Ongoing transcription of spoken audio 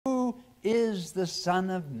is the Son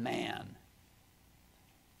of Man?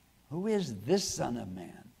 Who is this Son of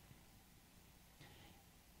Man?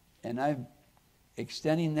 And I'm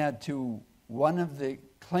extending that to one of the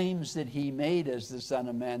claims that he made as the Son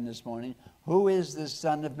of Man this morning. Who is this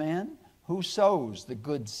Son of Man? Who sows the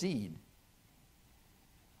good seed?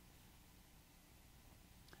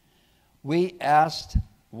 We asked,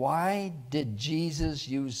 why did Jesus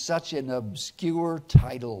use such an obscure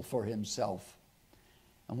title for himself?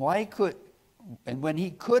 And when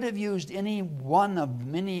he could have used any one of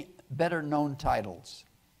many better known titles?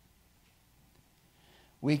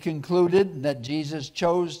 We concluded that Jesus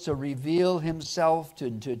chose to reveal himself,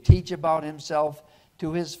 to teach about himself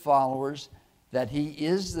to his followers, that he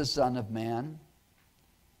is the Son of Man,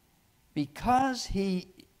 because he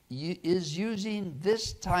is using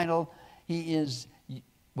this title. He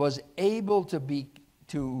was able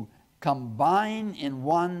to combine in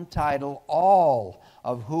one title all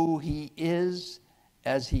of who he is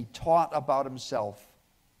as he taught about himself.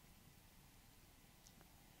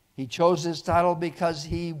 He chose this title because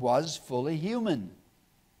he was fully human.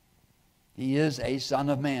 He is a Son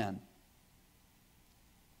of Man.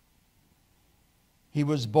 He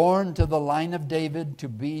was born to the line of David to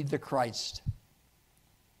be the Christ.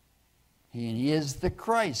 He is the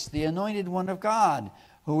Christ, the anointed one of God,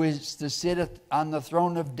 who is to sit on the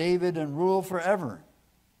throne of David and rule forever.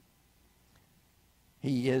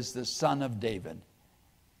 He is the Son of David.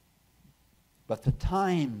 But the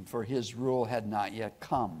time for his rule had not yet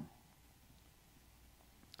come.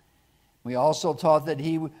 We also taught that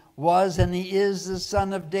he was and he is the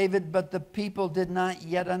Son of David, but the people did not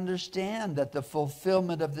yet understand that the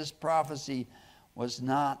fulfillment of this prophecy was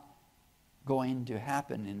not going to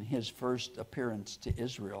happen in his first appearance to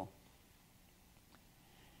Israel.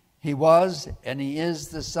 He was and he is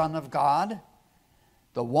the Son of God,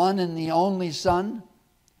 the one and the only Son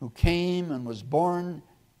who came and was born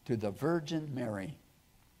to the Virgin Mary.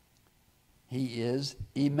 He is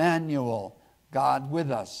Immanuel, God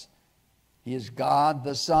with us. He is God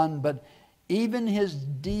the Son, but even his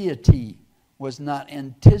deity was not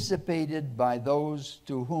anticipated by those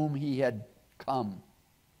to whom he had come.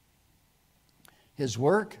 His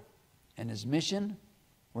work and his mission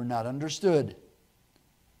were not understood.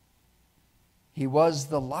 He was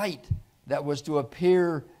the light that was to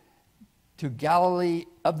appear to Galilee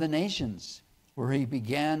of the nations, where he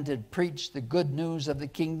began to preach the good news of the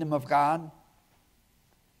kingdom of God.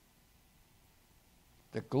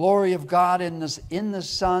 The glory of God in the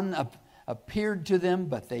Son appeared to them,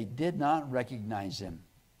 but they did not recognize him.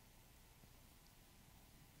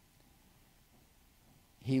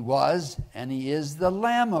 He was and he is the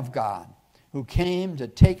Lamb of God, who came to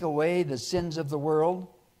take away the sins of the world.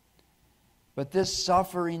 But this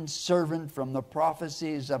suffering servant from the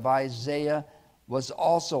prophecies of Isaiah was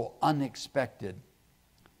also unexpected.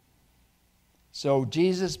 So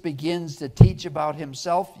Jesus begins to teach about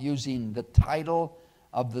himself using the title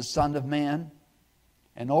of the Son of Man.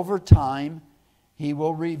 And over time, he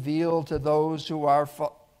will reveal to those who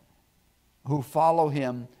follow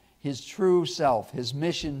him his true self, his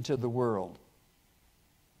mission to the world.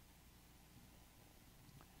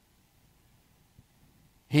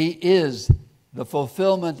 He is the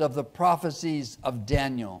fulfillment of the prophecies of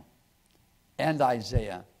Daniel and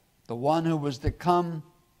Isaiah, the one who was to come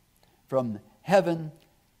from heaven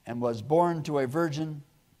and was born to a virgin.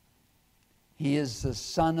 He is the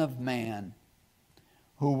Son of Man,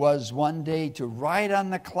 who was one day to ride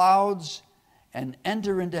on the clouds and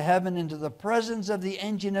enter into heaven, into the presence of the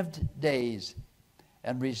Ancient of Days,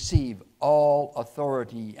 and receive all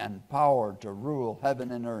authority and power to rule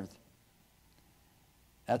heaven and earth.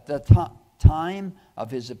 At the time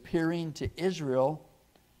of his appearing to Israel,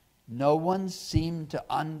 no one seemed to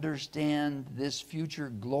understand this future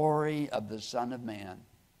glory of the Son of Man.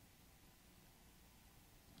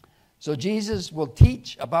 So Jesus will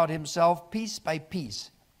teach about himself piece by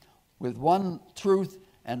piece, with one truth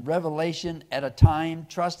and revelation at a time,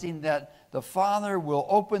 trusting that the Father will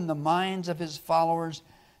open the minds of his followers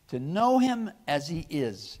to know him as he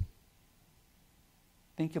is.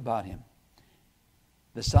 Think about him.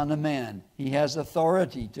 The Son of Man, he has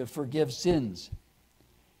authority to forgive sins.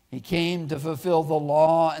 He came to fulfill the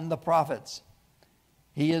law and the prophets.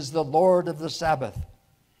 He is the Lord of the Sabbath.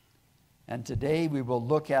 And today we will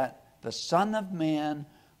look at the Son of Man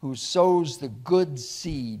who sows the good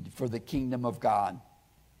seed for the kingdom of God.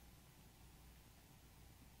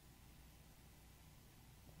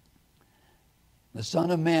 The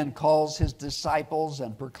Son of Man calls his disciples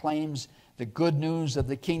and proclaims the good news of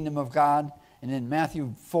the kingdom of God. And in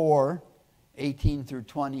Matthew 4, 18 through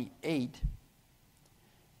 28,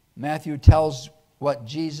 Matthew tells what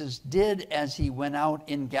Jesus did as he went out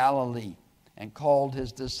in Galilee and called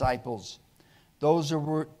his disciples, those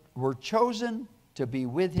who were chosen to be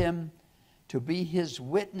with him, to be his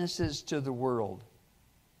witnesses to the world,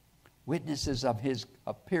 witnesses of his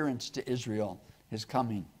appearance to Israel, his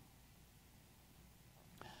coming.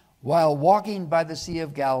 While walking by the Sea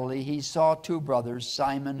of Galilee, he saw two brothers,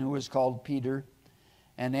 Simon, who was called Peter,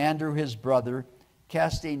 and Andrew his brother,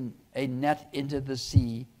 casting a net into the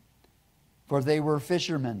sea, for they were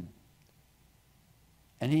fishermen.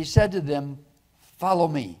 And he said to them, "Follow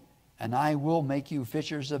me, and I will make you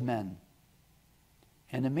fishers of men."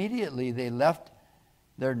 And immediately they left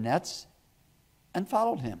their nets and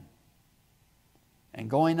followed him. And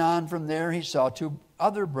going on from there, he saw two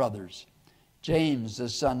other brothers, James, the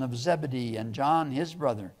son of Zebedee, and John, his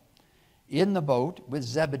brother, in the boat with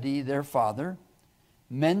Zebedee, their father,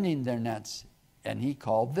 mending their nets, and he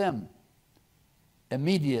called them.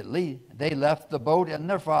 Immediately they left the boat and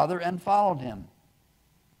their father and followed him.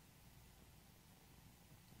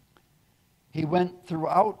 He went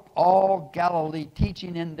throughout all Galilee,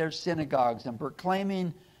 teaching in their synagogues and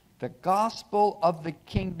proclaiming the gospel of the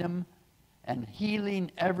kingdom and healing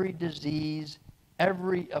every disease,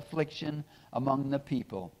 every affliction among the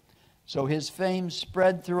people. So his fame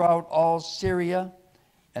spread throughout all Syria,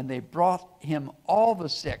 and they brought him all the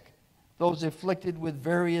sick, those afflicted with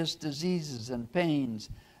various diseases and pains,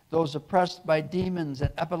 those oppressed by demons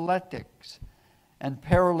and epileptics and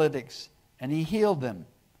paralytics, and he healed them.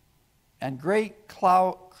 And great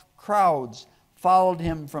crowds followed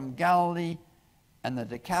him from Galilee and the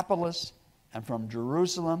Decapolis, and from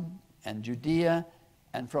Jerusalem and Judea,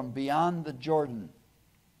 and from beyond the Jordan.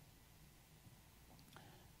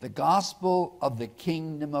 The gospel of the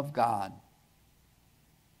kingdom of God.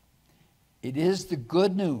 It is the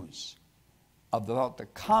good news about the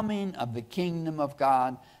coming of the kingdom of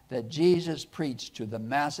God that Jesus preached to the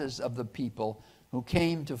masses of the people who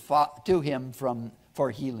came to him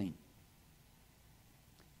for healing.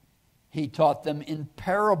 He taught them in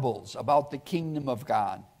parables about the kingdom of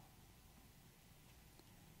God.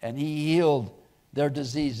 And he healed their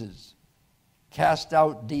diseases, cast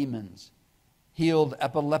out demons, healed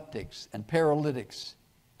epileptics and paralytics.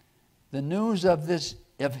 The news of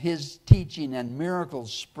his teaching and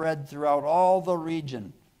miracles spread throughout all the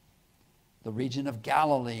region of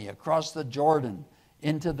Galilee, across the Jordan,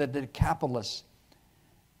 into the Decapolis,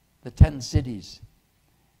 the 10 cities,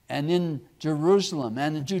 and in Jerusalem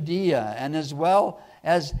and in Judea, and as well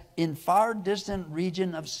as in far distant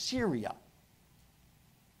region of Syria.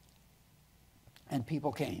 And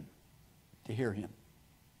people came to hear him.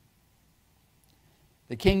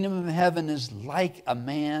 The kingdom of heaven is like a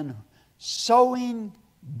man sowing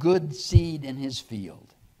good seed in his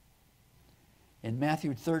field. In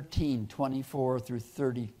Matthew 13:24 through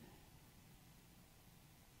 30,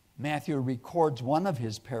 Matthew records one of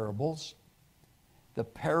his parables, the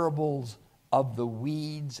parables of the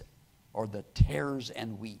weeds or the tares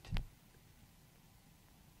and wheat.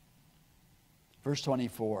 Verse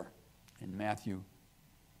 24 in Matthew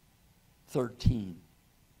 13.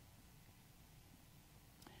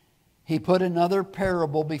 He put another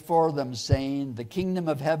parable before them, saying, "The kingdom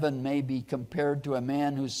of heaven may be compared to a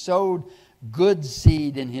man who sowed good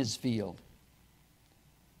seed in his field.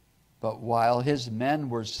 But while his men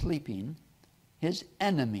were sleeping, his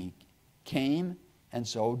enemy came and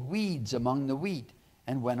sowed weeds among the wheat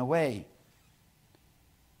and went away.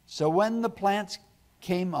 So when the plants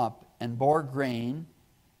came up and bore grain,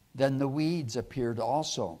 then the weeds appeared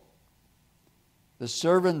also. The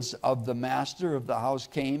servants of the master of the house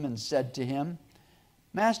came and said to him,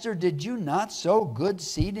 'Master, did you not sow good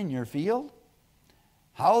seed in your field?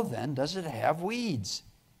 How then does it have weeds?'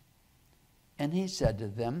 And he said to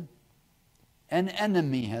them, 'An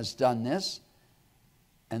enemy has done this.'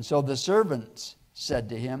 And so the servants said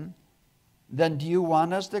to him, 'Then do you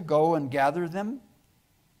want us to go and gather them?'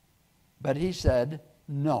 But he said,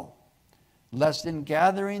 'No, lest in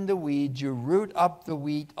gathering the weeds you root up the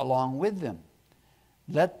wheat along with them.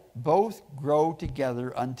 Let both grow together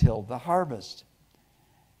until the harvest.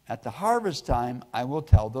 At the harvest time I will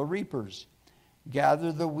tell the reapers,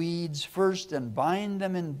 gather the weeds first and bind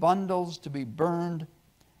them in bundles to be burned,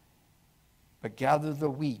 but gather the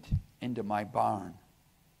wheat into my barn.'"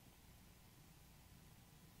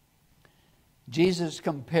 Jesus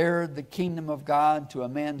compared the kingdom of God to a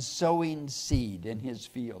man sowing seed in his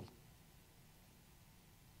field.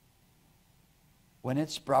 When it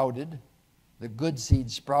sprouted, the good seed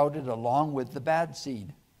sprouted along with the bad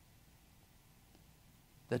seed.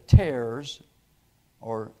 The tares,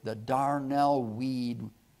 or the darnel weed,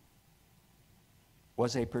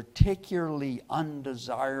 was a particularly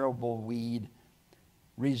undesirable weed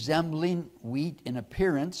resembling wheat in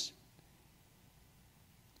appearance,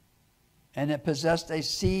 and it possessed a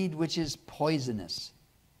seed which is poisonous.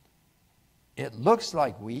 It looks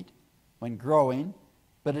like wheat when growing,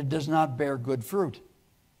 but it does not bear good fruit.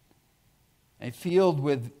 A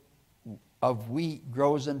field of wheat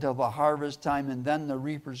grows until the harvest time, and then the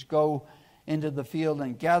reapers go into the field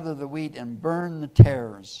and gather the wheat and burn the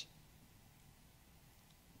tares.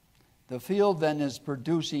 The field then is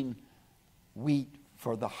producing wheat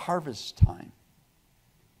for the harvest time.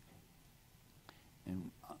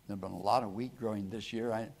 And there have been a lot of wheat growing this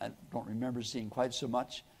year. I don't remember seeing quite so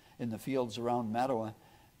much in the fields around Mattawa,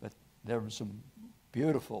 but there were some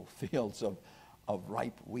beautiful fields of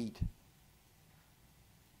ripe wheat.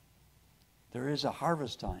 There is a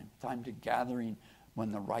harvest time to gathering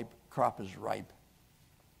when the ripe crop is ripe.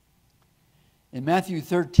 In Matthew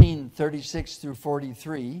 13:36 through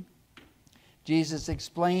 43, Jesus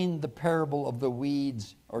explained the parable of the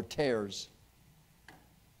weeds or tares.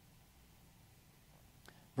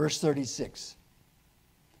 Verse 36.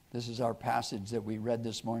 This is our passage that we read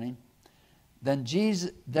this morning. Then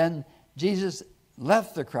Jesus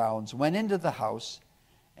left the crowds, went into the house,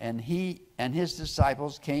 and he and his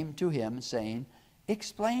disciples came to him, saying,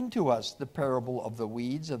 "Explain to us the parable of the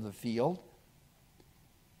weeds of the field."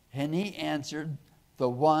 And he answered, "The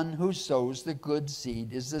one who sows the good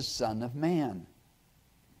seed is the Son of Man.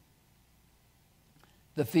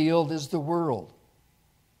 The field is the world,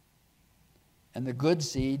 and the good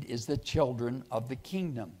seed is the children of the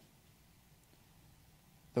kingdom.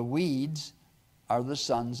 The weeds are the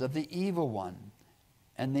sons of the evil one,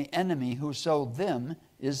 and the enemy who sowed them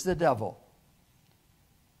is the devil.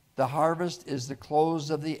 The harvest is the close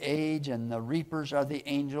of the age, and the reapers are the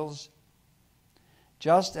angels.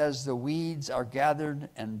 Just as the weeds are gathered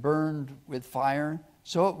and burned with fire,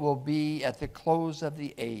 so it will be at the close of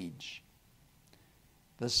the age.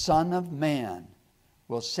 The Son of Man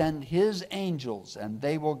will send his angels, and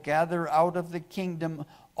they will gather out of the kingdom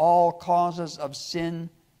all causes of sin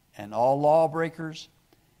and all lawbreakers,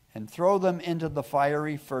 and throw them into the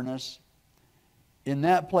fiery furnace. In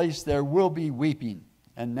that place there will be weeping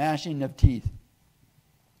and gnashing of teeth.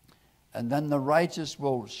 And then the righteous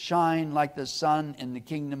will shine like the sun in the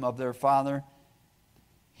kingdom of their Father.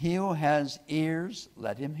 He who has ears,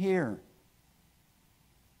 let him hear."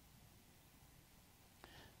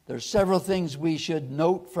 There are several things we should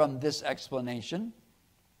note from this explanation.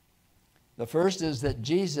 The first is that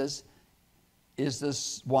Jesus is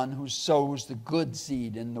the one who sows the good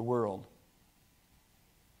seed in the world.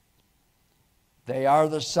 They are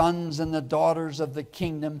the sons and the daughters of the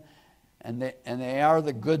kingdom, and they are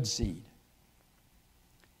the good seed.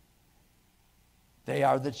 They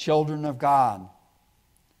are the children of God.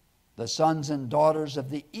 The sons and daughters of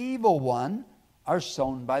the evil one are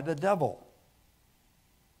sown by the devil.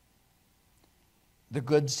 The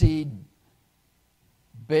good seed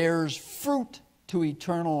bears fruit to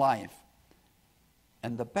eternal life.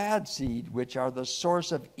 And the bad seed, which are the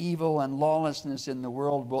source of evil and lawlessness in the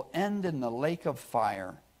world, will end in the lake of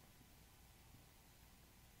fire.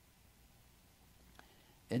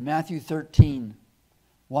 In Matthew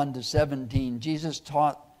 13:1-17, Jesus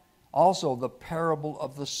taught also the parable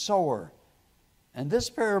of the sower. And this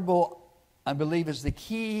parable, I believe, is the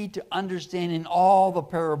key to understanding all the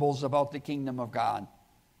parables about the kingdom of God.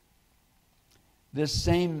 This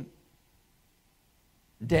same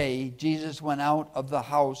day, Jesus went out of the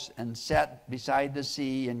house and sat beside the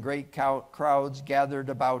sea, and great crowds gathered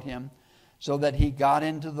about him, so that he got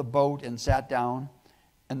into the boat and sat down.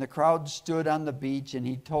 And the crowd stood on the beach, and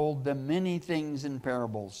he told them many things in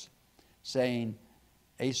parables, saying,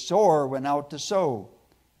 "A sower went out to sow.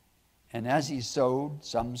 And as he sowed,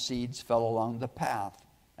 some seeds fell along the path,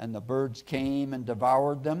 and the birds came and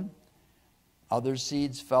devoured them. Other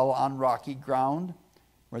seeds fell on rocky ground,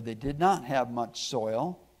 where they did not have much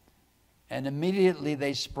soil, and immediately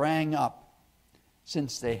they sprang up,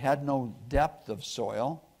 since they had no depth of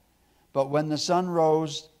soil. But when the sun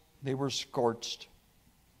rose, they were scorched,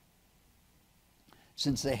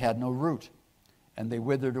 since they had no root, and they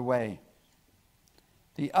withered away.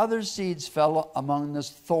 The other seeds fell among the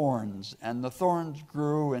thorns, and the thorns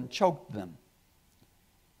grew and choked them.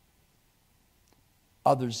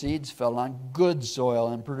 Other seeds fell on good soil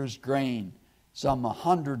and produced grain, some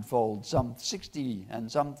 100-fold, some 60,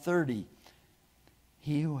 and some 30.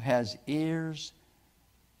 He who has ears,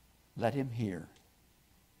 let him hear."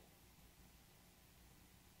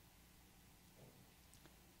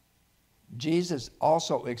 Jesus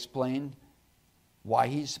also explained why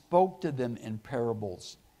he spoke to them in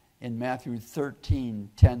parables in Matthew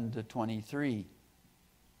 13:10-23.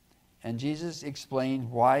 And Jesus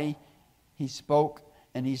explained why he spoke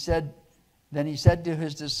then he said to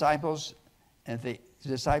his disciples, and the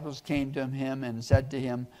disciples came to him and said to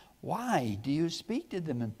him, "Why do you speak to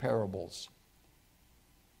them in parables?"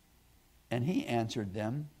 And he answered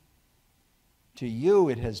them, "To you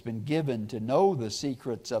it has been given to know the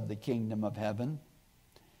secrets of the kingdom of heaven,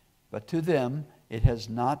 but to them it has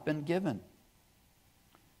not been given.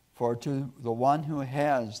 For to the one who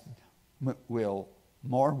has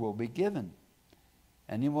more will be given,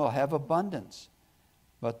 and he will have abundance.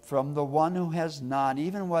 But from the one who has not,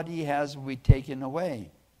 even what he has will be taken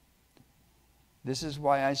away. This is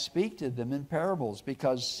why I speak to them in parables,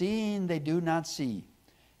 because seeing they do not see,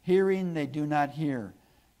 hearing they do not hear,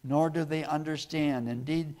 nor do they understand.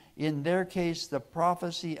 Indeed, in their case, the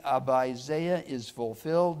prophecy of Isaiah is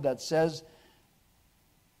fulfilled that says,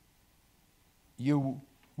 you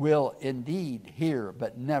will indeed hear,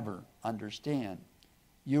 but never understand.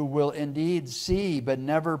 You will indeed see, but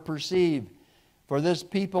never perceive. For this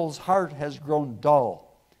people's heart has grown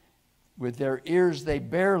dull. With their ears they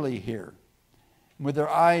barely hear. With their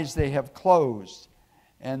eyes they have closed.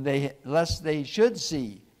 And lest they should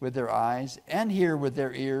see with their eyes, and hear with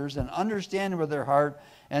their ears, and understand with their heart,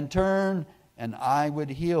 and turn, and I would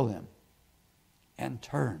heal them. And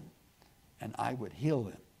turn, and I would heal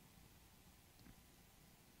them.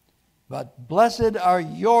 But blessed are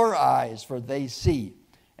your eyes, for they see,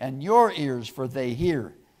 and your ears, for they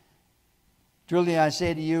hear. Truly I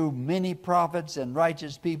say to you, many prophets and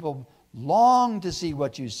righteous people longed to see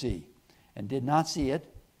what you see, and did not see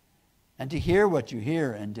it, and to hear what you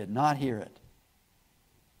hear, and did not hear it.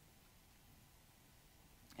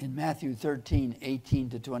 In Matthew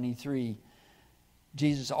 13:18-23,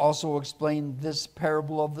 Jesus also explained this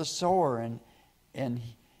parable of the sower, and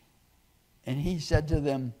he said to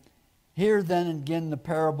them, "Hear then again the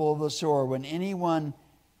parable of the sower. When anyone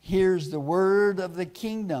hears the word of the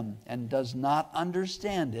kingdom and does not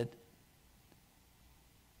understand it,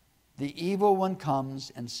 the evil one comes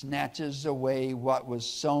and snatches away what was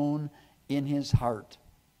sown in his heart.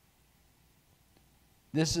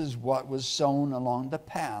 This is what was sown along the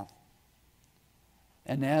path.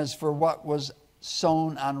 And as for what was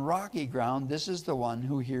sown on rocky ground, this is the one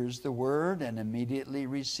who hears the word and immediately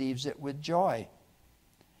receives it with joy.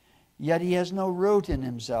 Yet he has no root in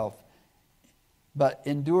himself, but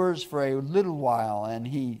endures for a little while,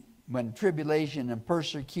 and when tribulation and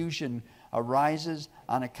persecution arises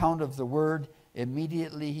on account of the word,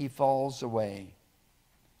 immediately he falls away.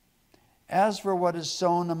 As for what is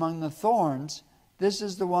sown among the thorns, this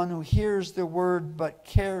is the one who hears the word, but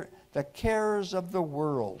the cares of the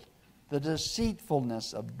world, the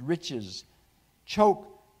deceitfulness of riches, choke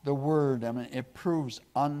the word, and it proves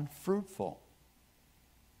unfruitful.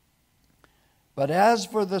 But as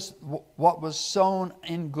for what was sown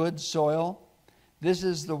in good soil, this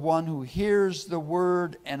is the one who hears the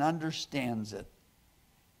word and understands it.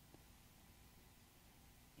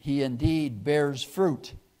 He indeed bears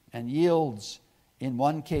fruit and yields, in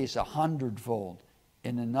one case 100-fold,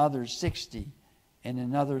 in another 60, in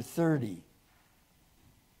another 30.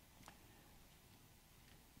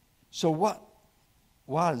 So what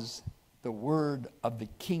was the word of the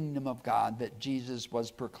kingdom of God that Jesus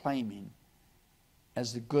was proclaiming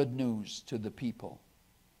as the good news to the people?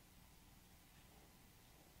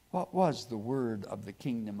 What was the word of the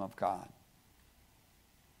kingdom of God?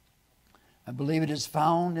 I believe it is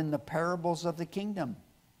found in the parables of the kingdom.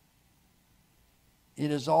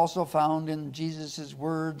 It is also found in Jesus'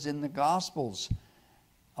 words in the Gospels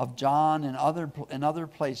of John and other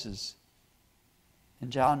places. In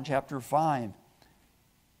John chapter 5,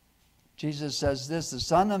 Jesus says this, "The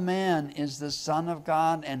Son of Man is the Son of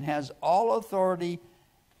God, and has all authority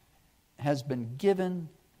has been given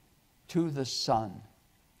to the Son."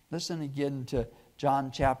 Listen again to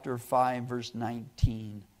John chapter 5, verse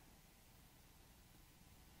 19.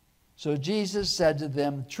 So Jesus said to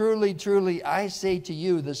them, "Truly, truly, I say to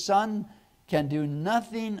you, the Son can do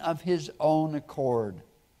nothing of his own accord,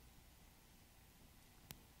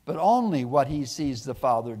 but only what he sees the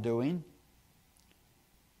Father doing.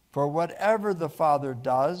 For whatever the Father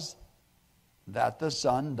does, that the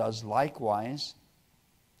Son does likewise.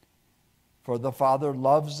 For the Father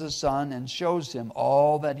loves the Son and shows him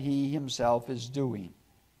all that he himself is doing.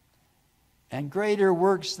 And greater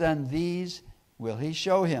works than these will he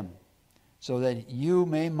show him, so that you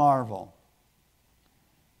may marvel.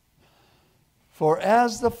 For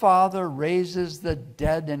as the Father raises the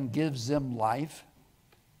dead and gives them life,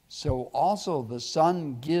 so also the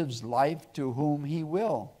Son gives life to whom he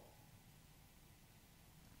will.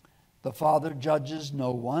 The Father judges no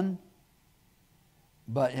one,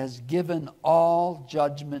 but has given all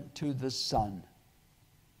judgment to the Son,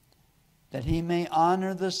 that he may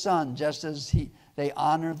honor the Son, just as they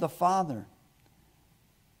honor the Father.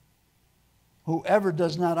 Whoever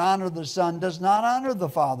does not honor the Son does not honor the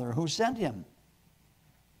Father who sent him.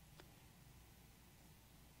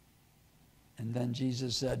 And then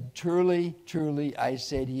Jesus said, truly, truly, I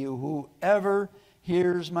say to you, whoever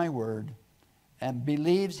hears my word and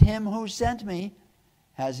believes him who sent me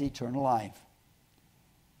has eternal life.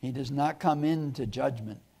 He does not come into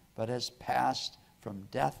judgment, but has passed from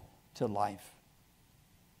death to life.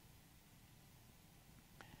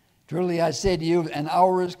 Truly I say to you, an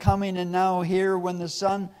hour is coming and now here when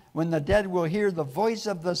the dead will hear the voice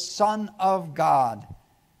of the Son of God.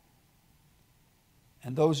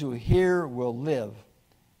 And those who hear will live.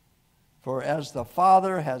 For as the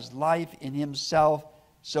Father has life in himself,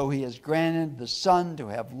 so he has granted the Son to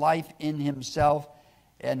have life in himself,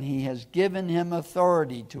 and he has given him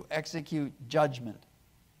authority to execute judgment.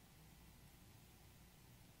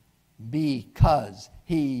 Because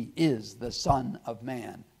he is the Son of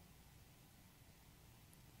Man.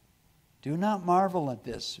 Do not marvel at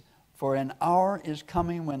this, for an hour is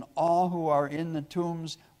coming when all who are in the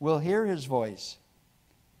tombs will hear his voice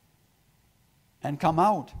and come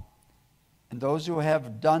out, and those who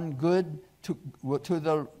have done good to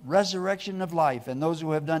the resurrection of life, and those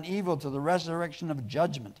who have done evil to the resurrection of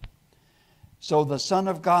judgment. So the Son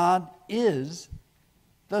of God is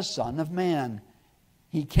the Son of Man.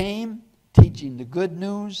 He came teaching the good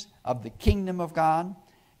news of the kingdom of God,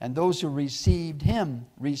 and those who received him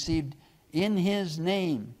received in his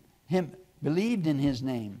name, believed in his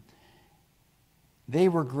name. They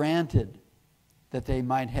were granted that they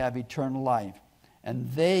might have eternal life, and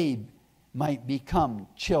they might become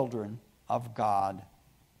children of God.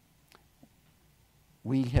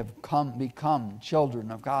 We have become children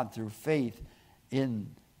of God through faith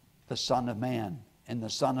in the Son of Man and the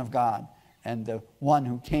Son of God and the one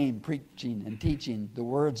who came preaching and teaching the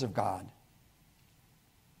words of God.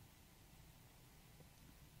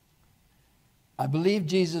 I believe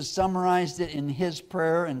Jesus summarized it in his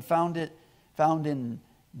prayer and found in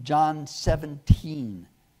John 17,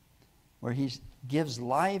 where he gives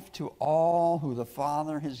life to all who the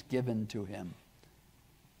Father has given to him.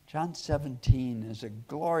 John 17 is a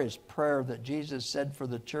glorious prayer that Jesus said for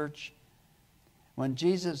the church. When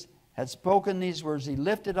Jesus had spoken these words, he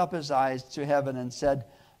lifted up his eyes to heaven and said,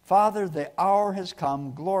 Father, the hour has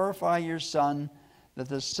come. Glorify your Son, that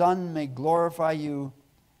the Son may glorify you,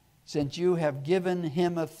 since you have given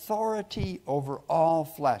him authority over all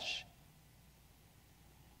flesh,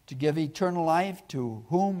 to give eternal life to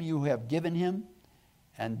whom you have given him.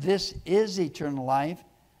 And this is eternal life,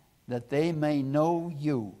 that they may know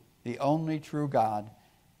you, the only true God,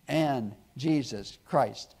 and Jesus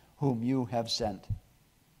Christ, whom you have sent.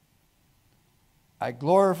 I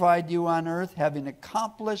glorified you on earth, having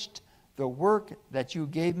accomplished the work that you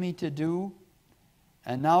gave me to do.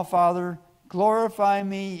 And now, Father, glorify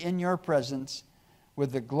me in your presence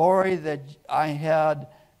with the glory that I had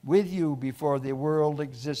with you before the world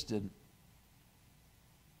existed.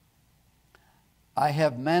 I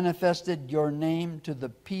have manifested your name to the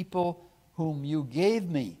people whom you gave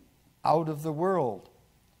me out of the world.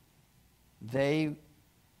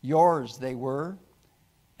 Yours they were,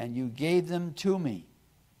 and you gave them to me,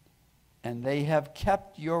 and they have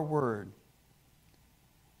kept your word.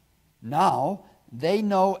 Now they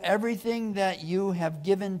know everything that you have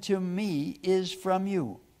given to me is from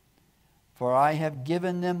you. For I have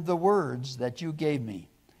given them the words that you gave me,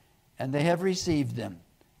 and they have received them,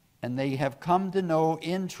 and they have come to know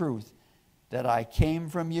in truth that I came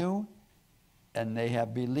from you, and they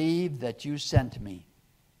have believed that you sent me.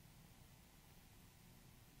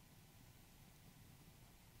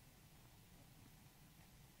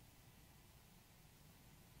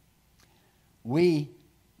 We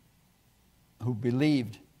who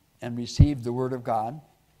believed and received the word of God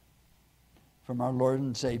from our Lord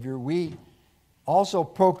and Savior, we also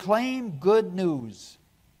proclaim good news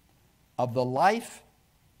of the life,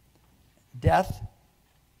 death,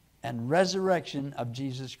 and resurrection of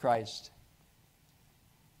Jesus Christ.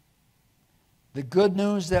 The good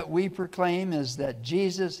news that we proclaim is that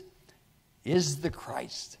Jesus is the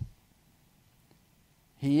Christ.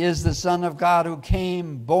 He is the Son of God who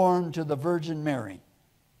came, born to the Virgin Mary.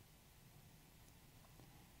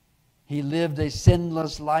 He lived a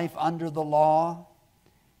sinless life under the law.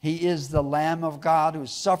 He is the Lamb of God who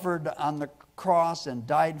suffered on the cross and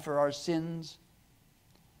died for our sins.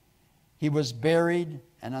 He was buried,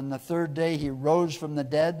 and on the third day he rose from the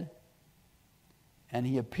dead, and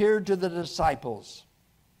he appeared to the disciples,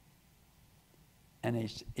 and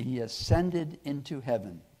he ascended into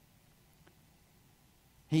heaven.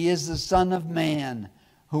 He is the Son of Man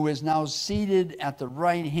who is now seated at the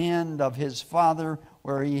right hand of his Father,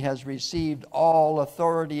 where he has received all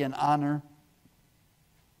authority and honor.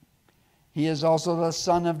 He is also the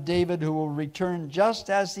Son of David, who will return just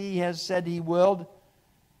as he has said he will,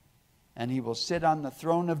 and he will sit on the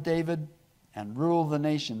throne of David and rule the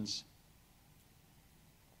nations.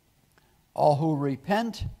 All who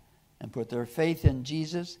repent and put their faith in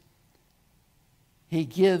Jesus, he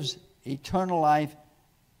gives eternal life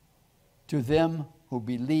to them who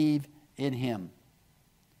believe in him.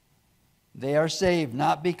 They are saved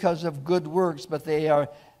not because of good works that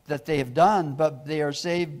they have done, but they are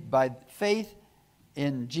saved by faith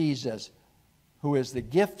in Jesus, who is the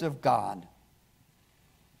gift of God.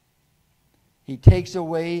 He takes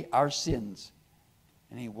away our sins,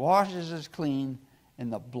 and he washes us clean in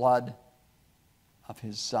the blood of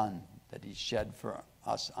his Son that he shed for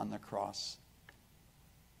us on the cross.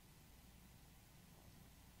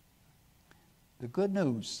 The good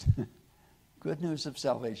news, good news of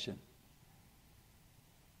salvation.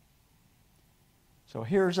 So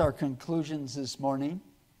here's our conclusions this morning.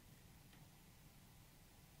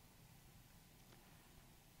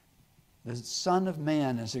 The Son of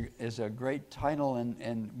Man is a great title,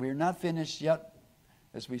 and we're not finished yet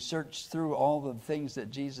as we search through all the things that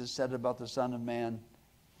Jesus said about the Son of Man.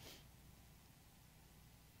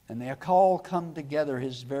 And they all come together,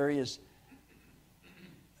 his various,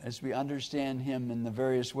 as we understand him in the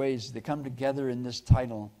various ways, they come together in this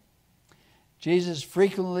title. Jesus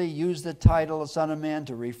frequently used the title, the Son of Man,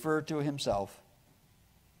 to refer to himself.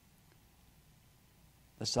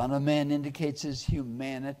 The Son of Man indicates his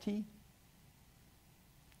humanity.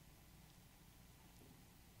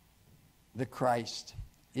 The Christ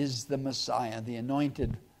is the Messiah, the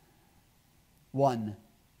anointed one,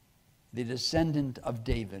 the descendant of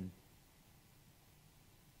David.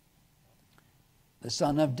 The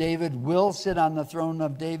Son of David will sit on the throne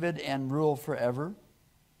of David and rule forever.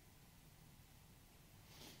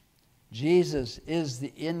 Jesus is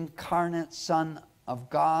the incarnate Son of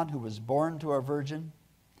God who was born to a virgin,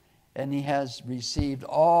 and he has received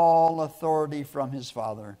all authority from his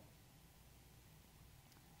Father.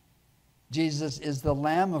 Jesus is the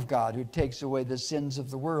Lamb of God who takes away the sins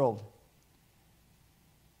of the world.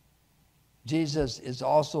 Jesus is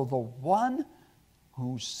also the one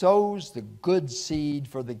who sows the good seed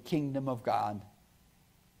for the kingdom of God.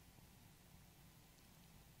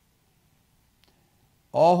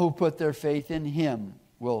 All who put their faith in him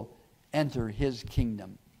will enter his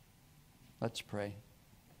kingdom. Let's pray.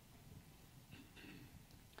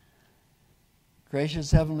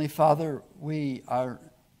 Gracious Heavenly Father, we are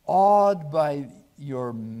awed by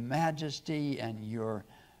your majesty and your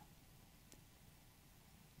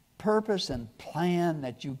purpose and plan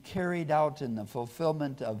that you carried out in the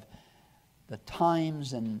fulfillment of the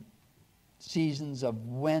times and seasons of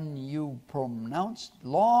when you pronounced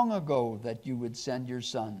long ago that you would send your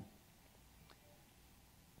Son,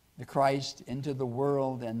 the Christ, into the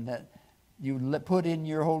world, and that you put in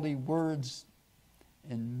your holy words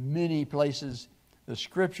in many places the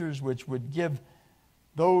scriptures which would give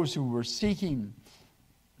those who were seeking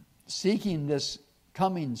this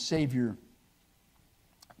coming Savior,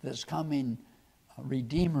 this coming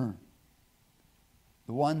Redeemer,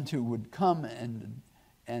 the one who would come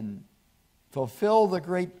and fulfill the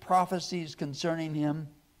great prophecies concerning him,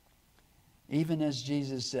 even as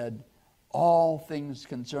Jesus said, all things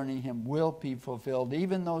concerning him will be fulfilled,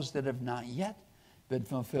 even those that have not yet been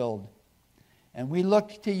fulfilled. And we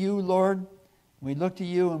look to you, Lord. We look to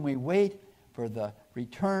you and we wait for the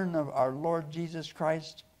return of our Lord Jesus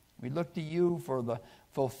Christ. We look to you for the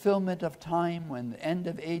fulfillment of time, when the end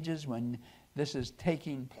of ages, when this is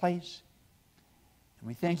taking place. And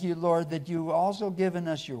we thank you, Lord, that you've also given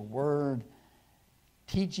us your word,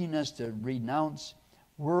 teaching us to renounce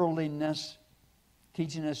worldliness,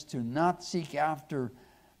 teaching us to not seek after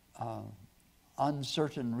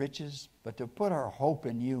uncertain riches, but to put our hope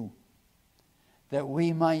in you, that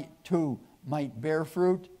we might bear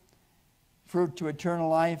fruit to eternal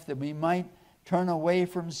life, that we might turn away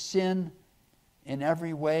from sin in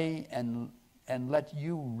every way and let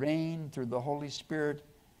you reign through the Holy Spirit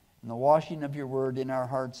and the washing of your word in our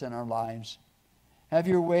hearts and our lives. Have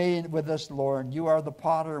your way with us, Lord. You are the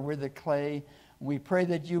potter, we're the clay. We pray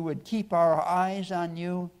that you would keep our eyes on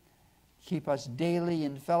you, keep us daily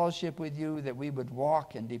in fellowship with you, that we would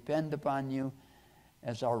walk and depend upon you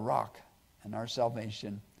as our rock and our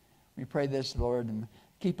salvation. We pray this, Lord, and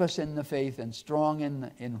keep us in the faith and strong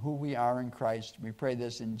in who we are in Christ. We pray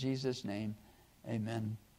this in Jesus' name. Amen.